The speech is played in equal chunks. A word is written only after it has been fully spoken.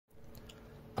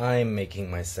I'm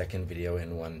making my second video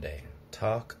in one day.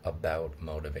 Talk about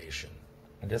motivation.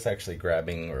 I'm just actually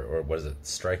grabbing, or what is it,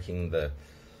 striking the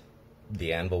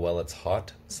anvil while it's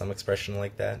hot, some expression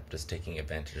like that, just taking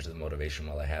advantage of the motivation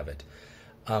while I have it.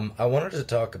 I wanted to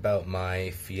talk about my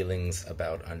feelings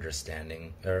about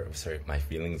understanding, my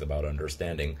feelings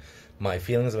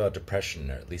about depression,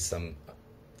 or at least some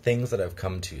things that I've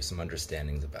come to, some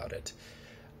understandings about it.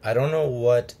 I don't know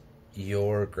what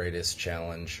your greatest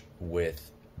challenge with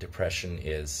depression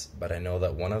is, but I know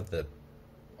that one of the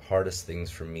hardest things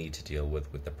for me to deal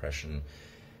with depression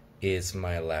is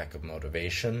my lack of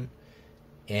motivation.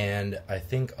 And I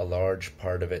think a large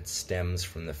part of it stems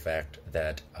from the fact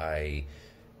that I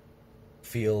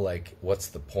feel like, what's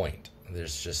the point?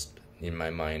 There's just, in my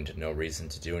mind, no reason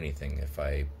to do anything. If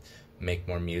I make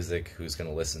more music, who's going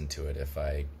to listen to it? If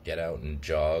I get out and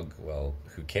jog, well,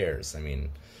 who cares? I mean,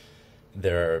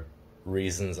 there are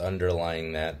reasons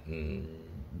underlying that,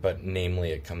 but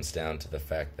namely it comes down to the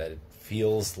fact that it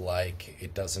feels like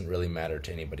it doesn't really matter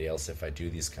to anybody else if I do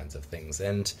these kinds of things.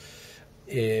 And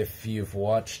if you've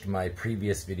watched my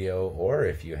previous video, or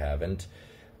if you haven't,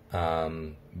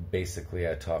 basically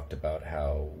I talked about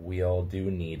how we all do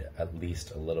need at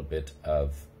least a little bit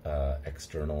of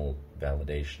external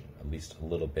validation, at least a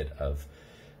little bit of,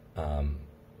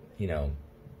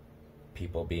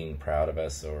 people being proud of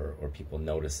us, or people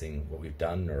noticing what we've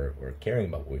done, or caring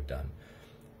about what we've done.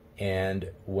 And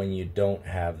when you don't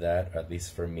have that, at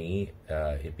least for me,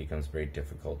 it becomes very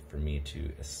difficult for me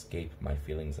to escape my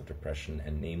feelings of depression,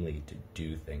 and namely to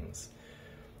do things.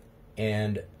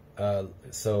 And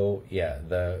so yeah,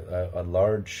 a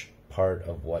large part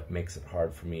of what makes it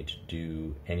hard for me to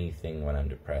do anything when I'm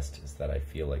depressed is that I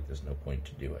feel like there's no point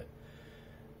to do it.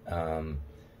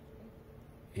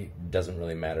 It doesn't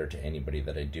really matter to anybody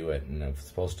that I do it, and it's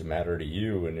supposed to matter to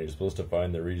you, and you're supposed to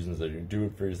find the reasons that you do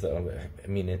it for yourself. I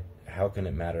mean, how can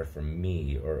it matter for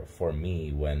me,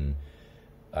 when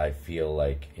I feel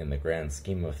like in the grand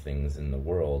scheme of things in the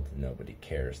world, nobody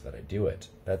cares that I do it?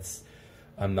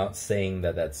 I'm not saying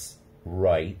that that's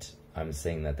right. I'm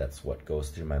saying that that's what goes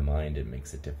through my mind. It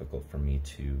makes it difficult for me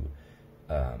to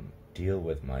deal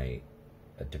with my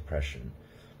depression.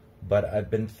 But I've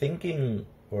been thinking,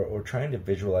 or trying to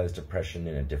visualize depression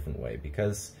in a different way,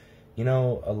 because, a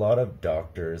lot of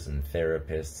doctors and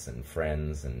therapists and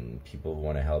friends and people who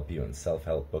want to help you, and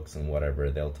self-help books and whatever,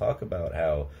 they'll talk about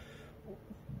how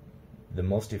the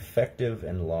most effective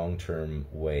and long-term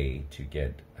way to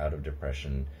get out of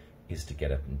depression is to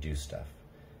get up and do stuff.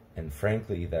 And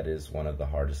frankly, that is one of the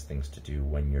hardest things to do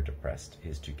when you're depressed,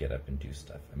 is to get up and do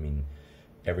stuff. I mean,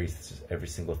 every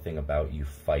single thing about you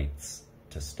fights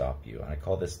to stop you. And I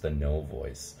call this the no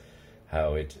voice.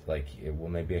 How well,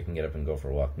 maybe I can get up and go for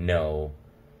a walk. No.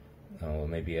 Oh,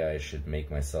 maybe I should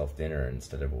make myself dinner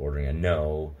instead of ordering a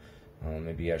no. Oh,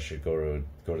 maybe I should go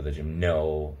to the gym.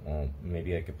 No. Well,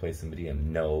 maybe I could play some video.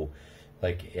 No.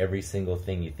 Like, every single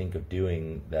thing you think of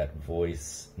doing, that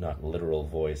voice, not literal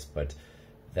voice, but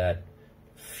that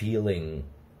feeling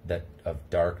of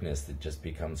darkness that just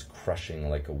becomes crushing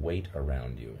like a weight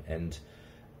around you. And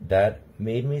that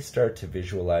made me start to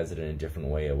visualize it in a different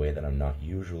way, a way that I'm not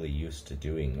usually used to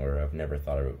doing, or I've never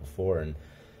thought of it before. And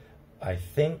I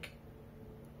think,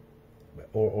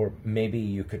 or maybe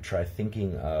you could try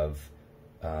thinking of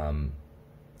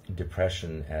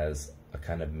depression as a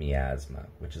kind of miasma,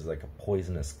 which is like a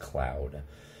poisonous cloud.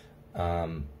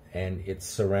 And it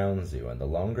surrounds you, and the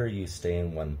longer you stay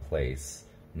in one place,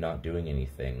 not doing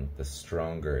anything, the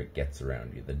stronger it gets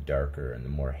around you, the darker and the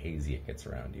more hazy it gets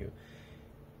around you.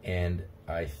 And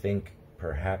I think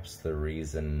perhaps the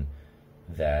reason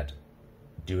that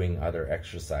doing other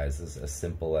exercises, as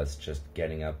simple as just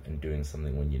getting up and doing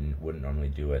something when you wouldn't normally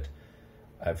do it,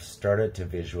 I've started to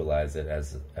visualize it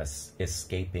as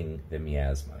escaping the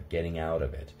miasma, getting out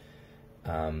of it.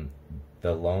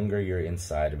 The longer you're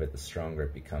inside of it, the stronger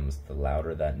it becomes, the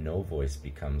louder that no voice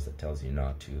becomes that tells you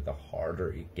not to, the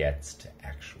harder it gets to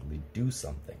actually do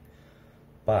something.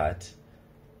 But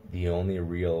the only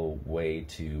real way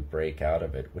to break out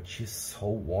of it, which you so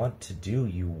want to do,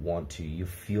 you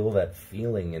feel that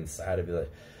feeling inside of you, that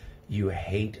you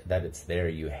hate that it's there,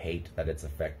 you hate that it's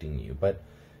affecting you, but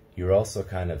you're also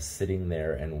kind of sitting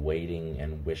there and waiting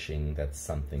and wishing that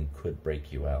something could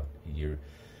break you out.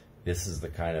 This is the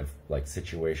kind of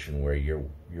situation where you're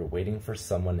waiting for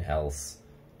someone else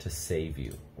to save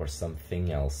you, or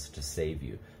something else to save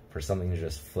you, for something to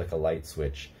just flick a light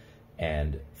switch,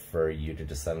 and for you to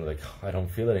just suddenly I don't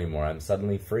feel it anymore. I'm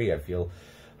suddenly free. I feel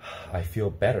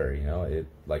better. It,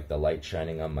 like the light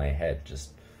shining on my head,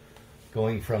 just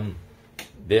going from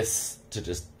this to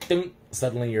just ding,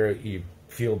 suddenly you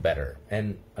feel better.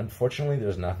 And unfortunately,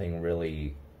 there's nothing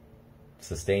really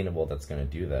sustainable that's going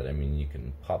to do that. I mean, you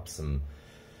can pop some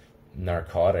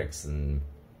narcotics and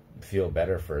feel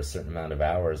better for a certain amount of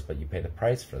hours, but you pay the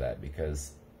price for that,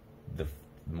 because the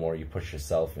more you push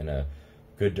yourself in a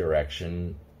good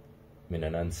direction, in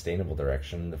an unsustainable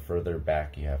direction, the further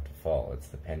back you have to fall. It's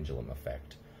the pendulum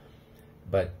effect.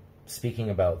 But speaking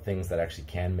about things that actually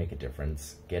can make a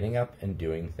difference, getting up and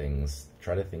doing things,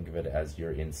 try to think of it as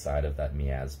you're inside of that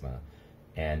miasma.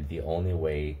 And the only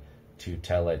way to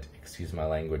tell it, excuse my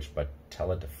language, but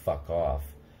tell it to fuck off,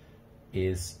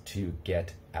 is to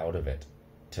get out of it,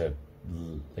 to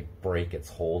like break its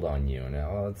hold on you. And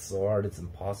oh, it's so hard, it's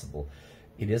impossible.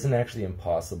 It isn't actually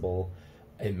impossible.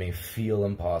 It may feel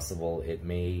impossible. It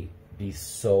may be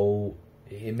so,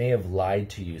 it may have lied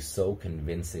to you so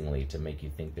convincingly to make you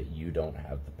think that you don't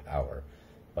have the power,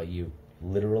 but you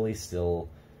literally still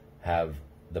have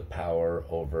the power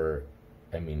over,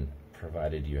 I mean,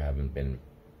 provided you haven't been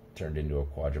turned into a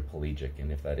quadriplegic.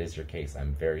 And if that is your case,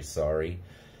 I'm very sorry.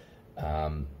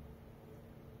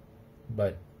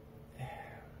 But a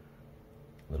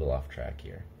little off track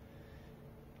here.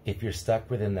 If you're stuck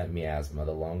within that miasma,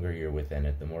 the longer you're within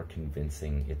it, the more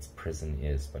convincing its prison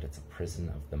is. But it's a prison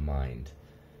of the mind.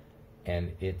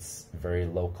 And it's very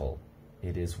local.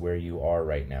 It is where you are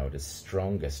right now. It is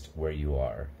strongest where you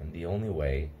are. And the only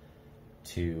way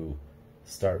to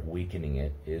start weakening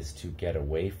it is to get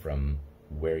away from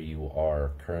where you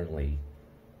are currently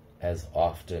as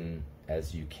often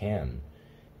as you can.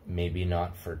 Maybe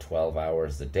not for 12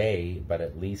 hours a day, but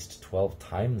at least 12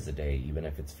 times a day, even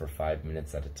if it's for 5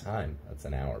 minutes at a time. That's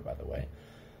an hour, by the way.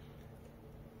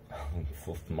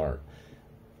 Full smart.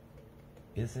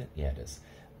 Is it? Yeah, it is.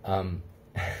 Do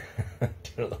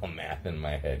a little math in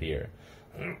my head here.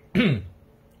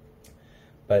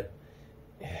 But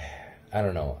I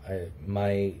don't know.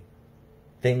 My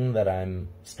thing that I'm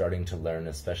starting to learn,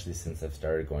 especially since I've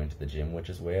started going to the gym, which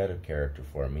is way out of character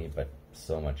for me, but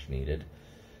so much needed,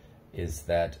 is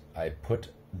that I put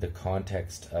the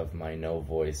context of my no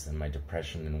voice and my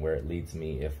depression and where it leads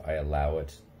me if I allow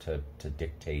it to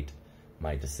dictate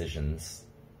my decisions.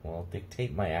 Well,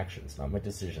 dictate my actions, not my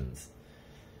decisions.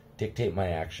 Dictate my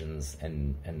actions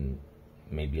and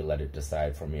maybe let it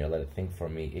decide for me or let it think for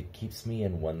me. It keeps me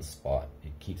in one spot.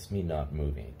 It keeps me not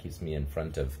moving. It keeps me in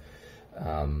front of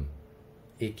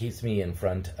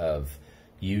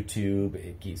YouTube.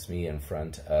 It keeps me in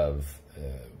front of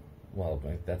well,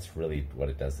 that's really what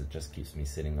it does. It just keeps me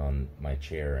sitting on my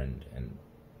chair and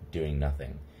doing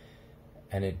nothing.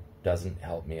 And it doesn't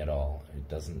help me at all. It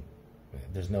doesn't,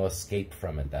 there's no escape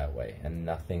from it that way. And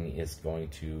nothing is going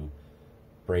to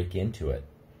break into it.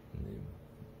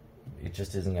 It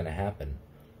just isn't going to happen.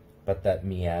 But that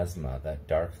miasma, that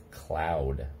dark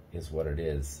cloud is what it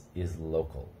is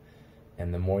local.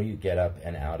 And the more you get up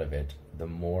and out of it, the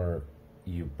more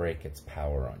you break its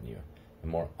power on you. The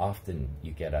more often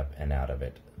you get up and out of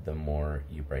it, the more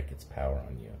you break its power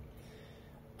on you.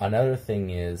 Another thing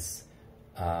is,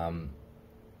 one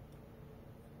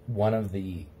of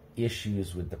the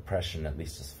issues with depression, at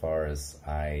least as far as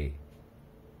I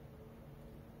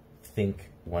think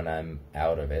when I'm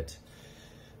out of it,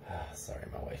 sorry,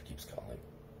 my wife keeps calling.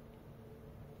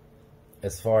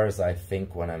 As far as I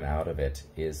think when I'm out of it,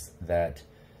 is that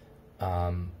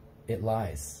it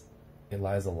lies. It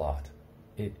lies a lot.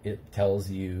 It tells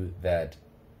you that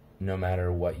no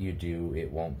matter what you do,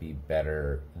 it won't be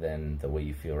better than the way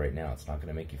you feel right now. It's not going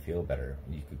to make you feel better.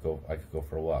 I could go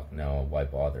for a walk. No, why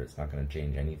bother? It's not going to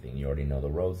change anything. You already know the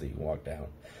roads that you can walk down,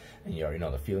 and you already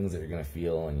know the feelings that you're going to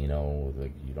feel, and you know,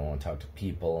 like, you don't want to talk to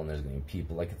people, and there's going to be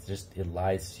people. Like, it's just, it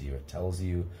lies to you. It tells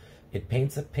you, it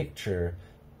paints a picture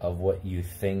of what you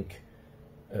think,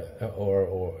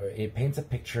 or it paints a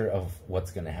picture of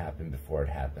what's going to happen before it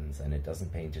happens, and it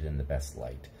doesn't paint it in the best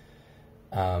light.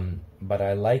 But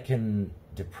I liken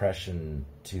depression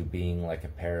to being like a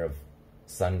pair of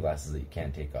sunglasses that you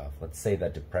can't take off. Let's say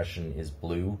that depression is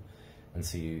blue, and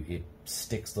so it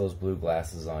sticks those blue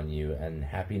glasses on you, and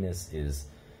happiness is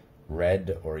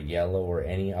red or yellow or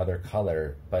any other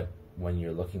color, but when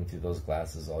you're looking through those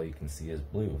glasses, all you can see is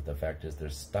blue. The fact is they're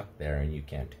stuck there and you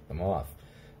can't take them off.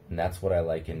 And that's what I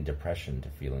liken depression to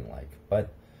feeling like.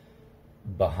 But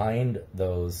behind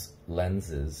those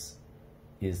lenses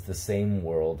is the same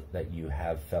world that you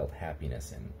have felt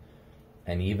happiness in.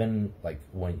 And even like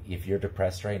if you're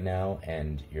depressed right now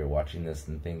and you're watching this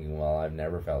and thinking, well, I've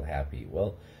never felt happy.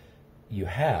 Well, you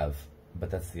have,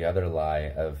 but that's the other lie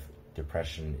of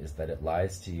depression, is that it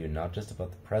lies to you not just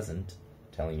about the present,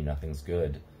 telling you nothing's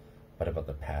good, but about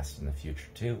the past and the future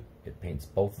too. It paints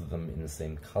both of them in the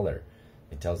same color.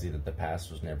 It tells you that the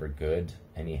past was never good.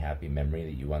 Any happy memory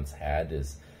that you once had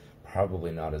is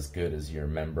probably not as good as you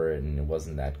remember it, and it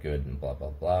wasn't that good, and blah, blah,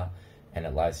 blah. And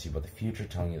it lies to you about the future,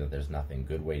 telling you that there's nothing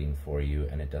good waiting for you,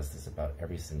 and it does this about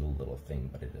every single little thing,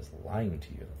 but it is lying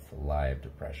to you. It's the lie of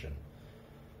depression.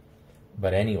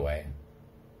 But anyway,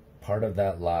 part of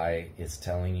that lie is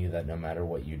telling you that no matter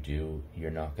what you do,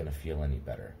 you're not going to feel any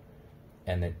better.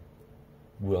 And it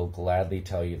will gladly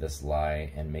tell you this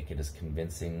lie and make it as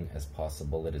convincing as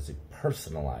possible. It is a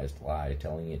personalized lie,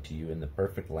 telling it to you in the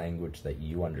perfect language that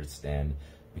you understand,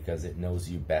 because it knows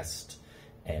you best.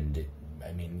 And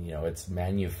it's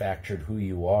manufactured who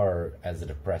you are as a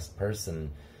depressed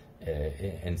person,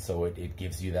 and so it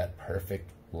gives you that perfect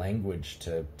language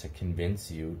to convince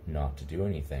you not to do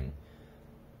anything.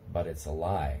 But it's a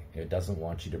lie. It doesn't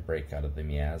want you to break out of the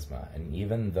miasma. And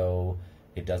even though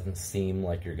it doesn't seem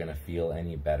like you're going to feel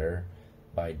any better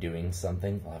by doing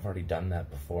something, well, I've already done that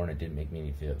before and it didn't make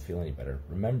me feel any better.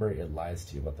 Remember, it lies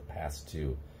to you about the past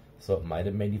too. So it might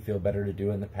have made you feel better to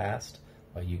do it in the past,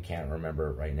 but you can't remember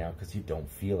it right now because you don't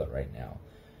feel it right now.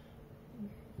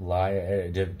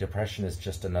 Depression is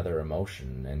just another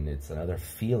emotion, and it's another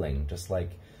feeling, just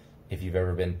like if you've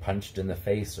ever been punched in the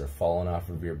face or fallen off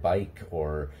of your bike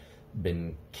or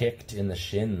been kicked in the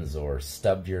shins or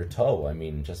stubbed your toe. I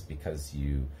mean, just because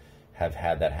you have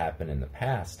had that happen in the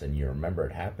past and you remember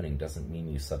it happening doesn't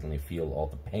mean you suddenly feel all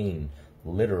the pain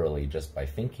literally just by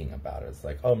thinking about it. It's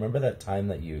like, oh, remember that time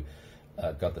that you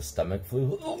got the stomach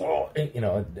flu?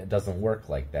 It doesn't work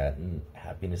like that. And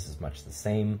happiness is much the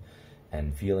same,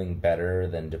 and feeling better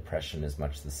than depression is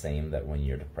much the same, that when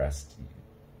you're depressed,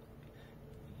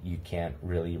 you can't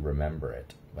really remember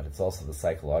it. But it's also the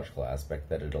psychological aspect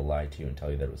that it'll lie to you and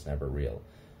tell you that it was never real.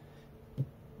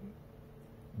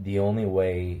 The only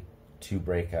way to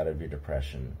break out of your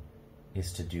depression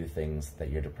is to do things that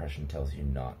your depression tells you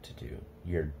not to do.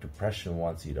 Your depression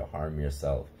wants you to harm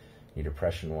yourself. Your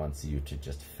depression wants you to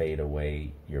just fade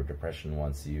away. Your depression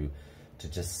wants you to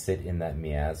just sit in that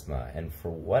miasma. And for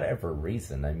whatever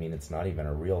reason, I mean, it's not even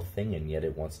a real thing, and yet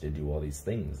it wants to do all these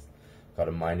things. Got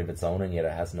a mind of its own, and yet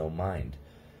it has no mind.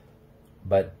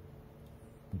 But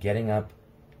getting up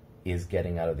is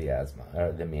getting out of the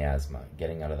miasma,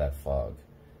 getting out of that fog.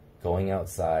 Going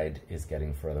outside is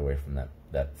getting further away from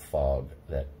that fog,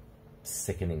 that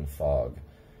sickening fog.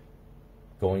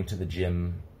 Going to the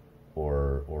gym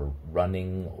or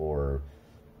running or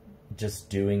just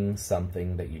doing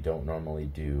something that you don't normally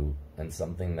do, and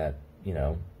something that,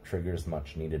 triggers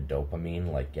much needed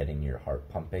dopamine, like getting your heart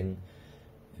pumping.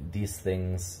 These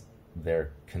things,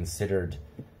 they're considered,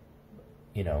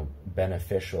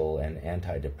 beneficial and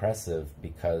antidepressive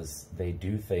because they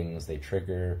do things, they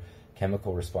trigger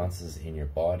chemical responses in your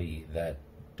body that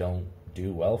don't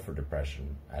do well for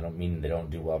depression. I don't mean they don't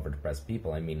do well for depressed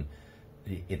people. I mean,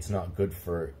 it's not good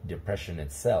for depression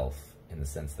itself, in the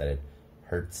sense that it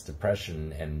hurts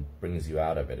depression and brings you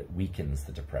out of it. It weakens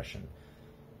the depression.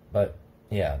 But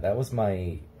yeah, that's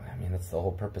the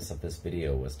whole purpose of this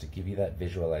video, was to give you that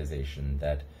visualization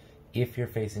that if you're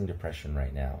facing depression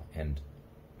right now, and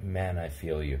man, I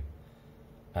feel you.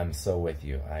 I'm so with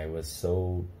you. I was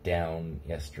so down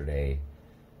yesterday.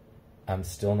 I'm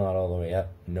still not all the way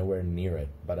up, nowhere near it,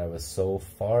 but I was so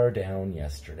far down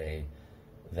yesterday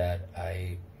that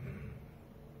I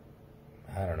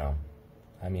don't know.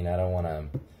 I mean,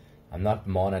 I'm not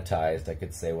monetized. I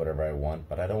could say whatever I want,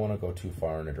 but I don't want to go too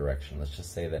far in a direction. Let's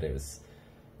just say that it was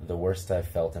the worst I've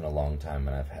felt in a long time,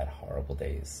 and I've had horrible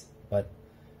days. But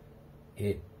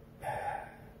it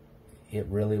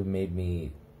really made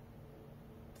me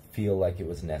feel like it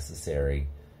was necessary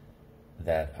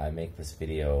that I make this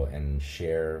video and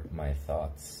share my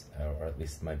thoughts, or at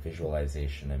least my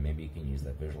visualization, and maybe you can use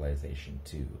that visualization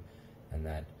too, and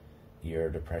that your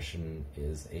depression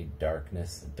is a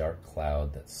darkness, a dark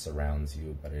cloud that surrounds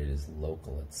you, but it is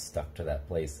local. It's stuck to that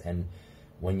place. And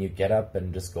when you get up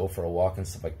and just go for a walk and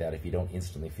stuff like that, if you don't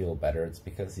instantly feel better, it's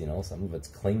because, some of it's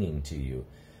clinging to you,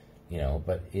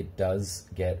 but it does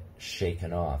get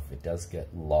shaken off. It does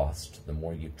get lost. The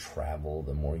more you travel,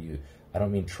 I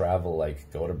don't mean travel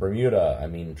like go to Bermuda. I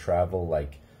mean travel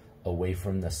like away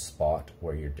from the spot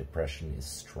where your depression is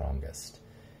strongest.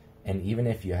 And even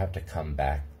if you have to come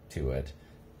back to it,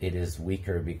 it is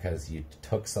weaker because you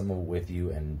took some of it with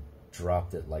you and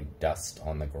dropped it like dust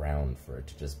on the ground for it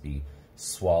to just be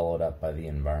swallowed up by the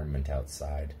environment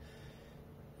outside.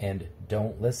 And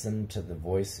don't listen to the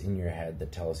voice in your head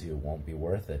that tells you it won't be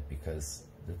worth it, because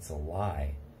it's a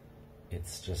lie.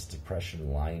 It's just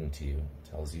depression lying to you.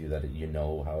 It tells you that you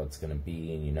know how it's going to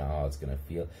be and you know how it's going to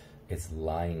feel. It's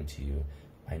lying to you.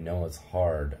 I know it's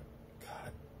hard.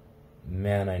 God,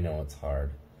 man, I know it's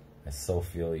hard. I so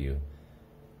feel you.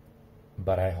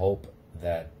 But I hope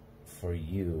that for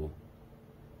you,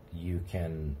 you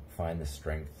can find the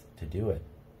strength to do it.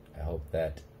 I hope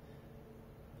that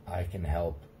I can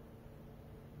help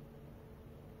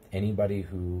anybody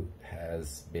who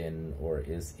has been or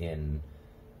is in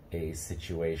a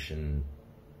situation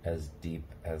as deep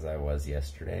as I was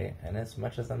yesterday, and as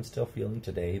much as I'm still feeling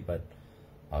today, but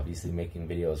obviously making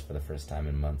videos for the first time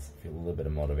in months, I feel a little bit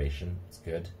of motivation. It's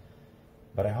good.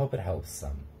 But I hope it helps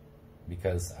some,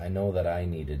 because I know that I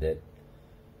needed it.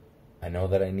 I know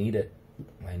that I need it.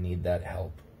 I need that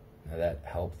help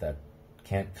that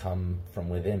can't come from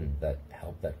within, that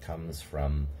help that comes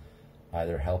from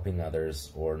either helping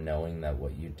others or knowing that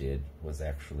what you did was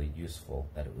actually useful,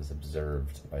 that it was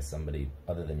observed by somebody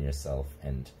other than yourself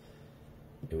and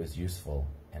it was useful.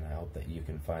 And I hope that you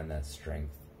can find that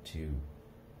strength to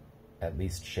at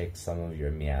least shake some of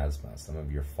your miasma, some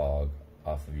of your fog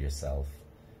off of yourself,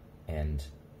 and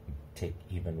take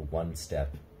even one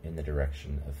step in the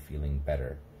direction of feeling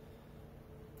better.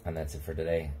 And that's it for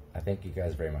today. I thank you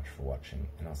guys very much for watching,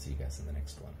 and I'll see you guys in the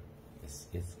next one. This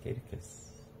is Gaticus.